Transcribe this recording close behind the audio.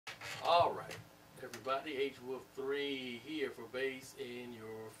Alright, everybody, H Wolf 3 here for Bass in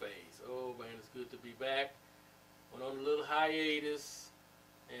Your Face. Oh man, it's good to be back. Went on a little hiatus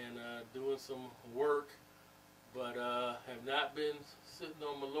and doing some work, but have not been sitting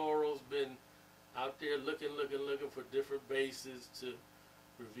on my laurels, been out there looking for different basses to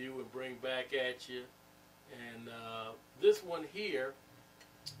review and bring back at you. And this one here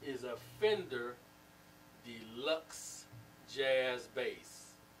is a Fender Deluxe Jazz Bass,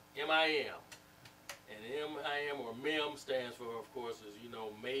 MIM. And MIM, or MIM, stands for, of course, as you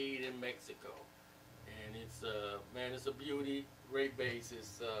know, Made in Mexico. And it's man, it's a beauty, great bass.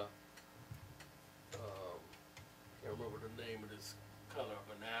 It's can't remember the name of this color,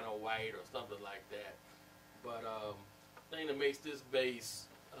 banana white or something like that. But the thing that makes this bass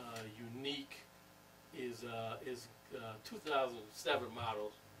unique is 2007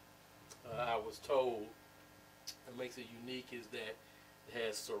 models. I was told what makes it unique is that it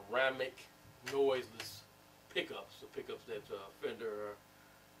has ceramic noiseless pickups, the pickups that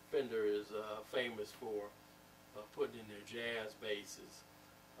Fender is famous for putting in their jazz basses.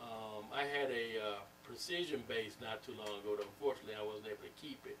 I had a precision bass not too long ago, but unfortunately I wasn't able to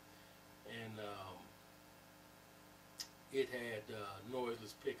keep it. And it had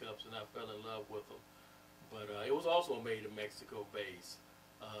noiseless pickups, and I fell in love with them. But it was also a Made in Mexico bass.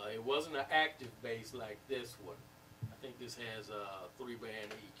 It wasn't an active bass like this one. I think this has a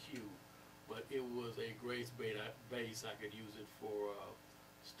 3-band EQ, but it was a great bass. I could use it for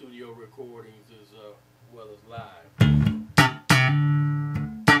studio recordings as well as live.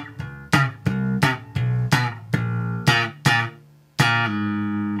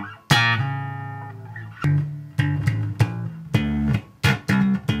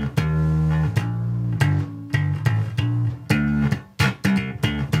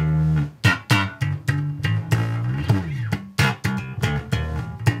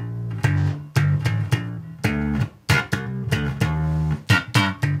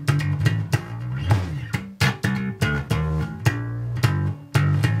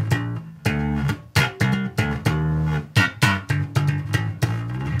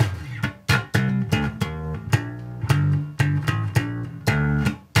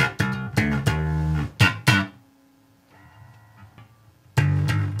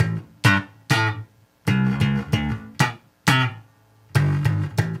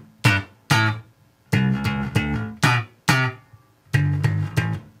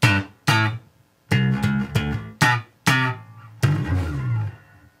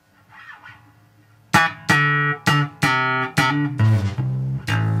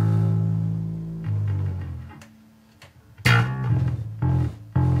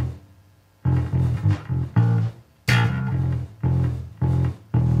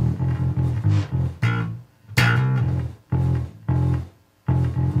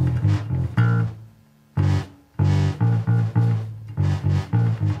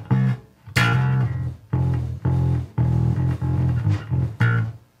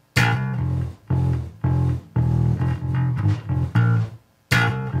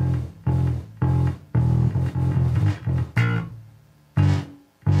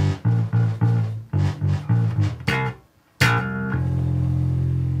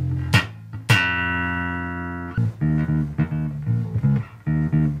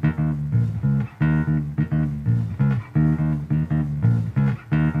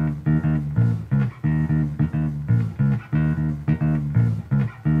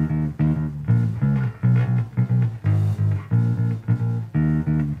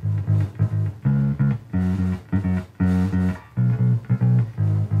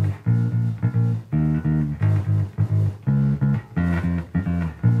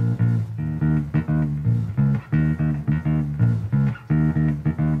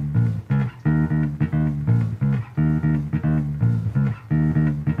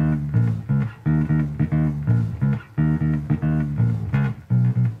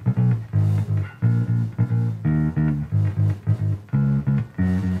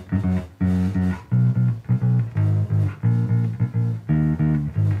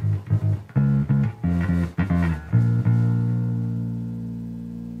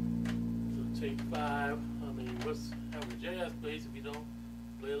 Take 5. I mean, what's have a jazz bass if you don't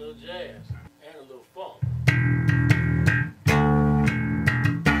play a little jazz and a little funk?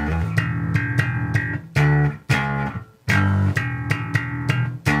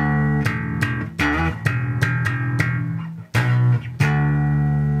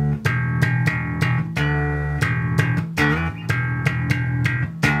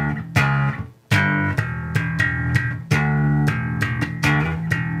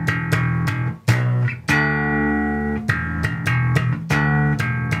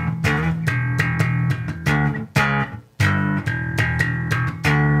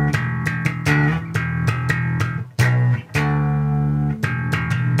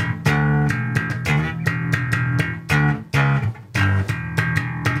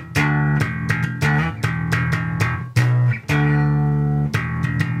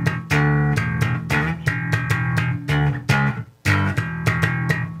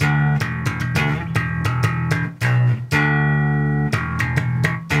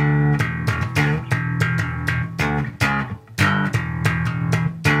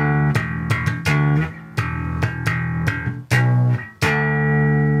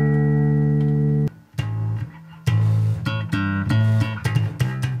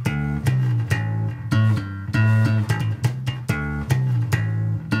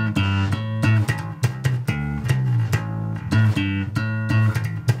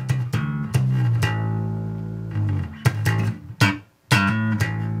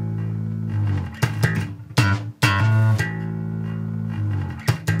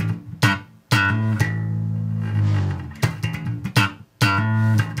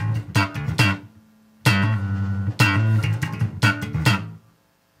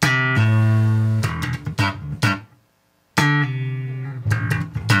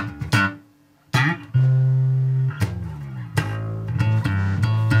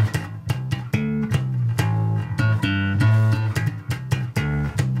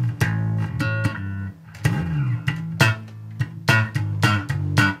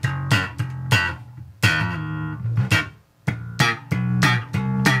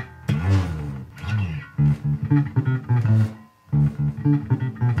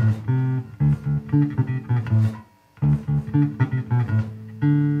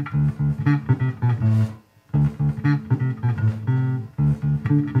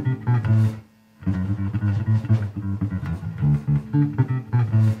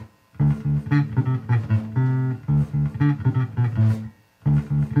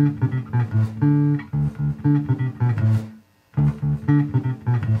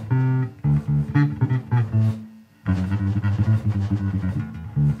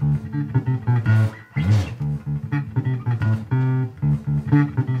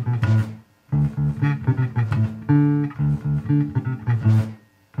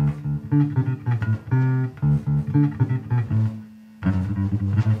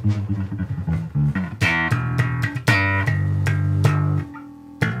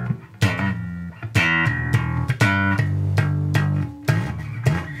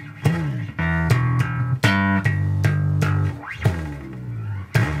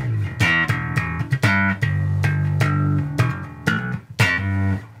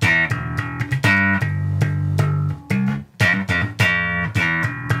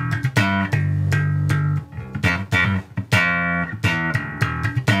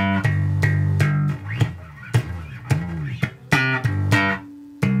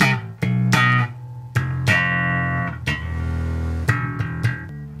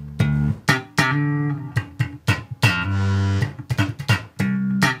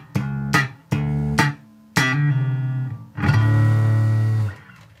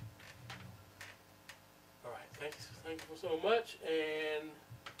 Thank you so much, and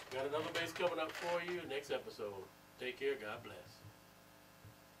got another bass coming up for you next episode. Take care. God bless.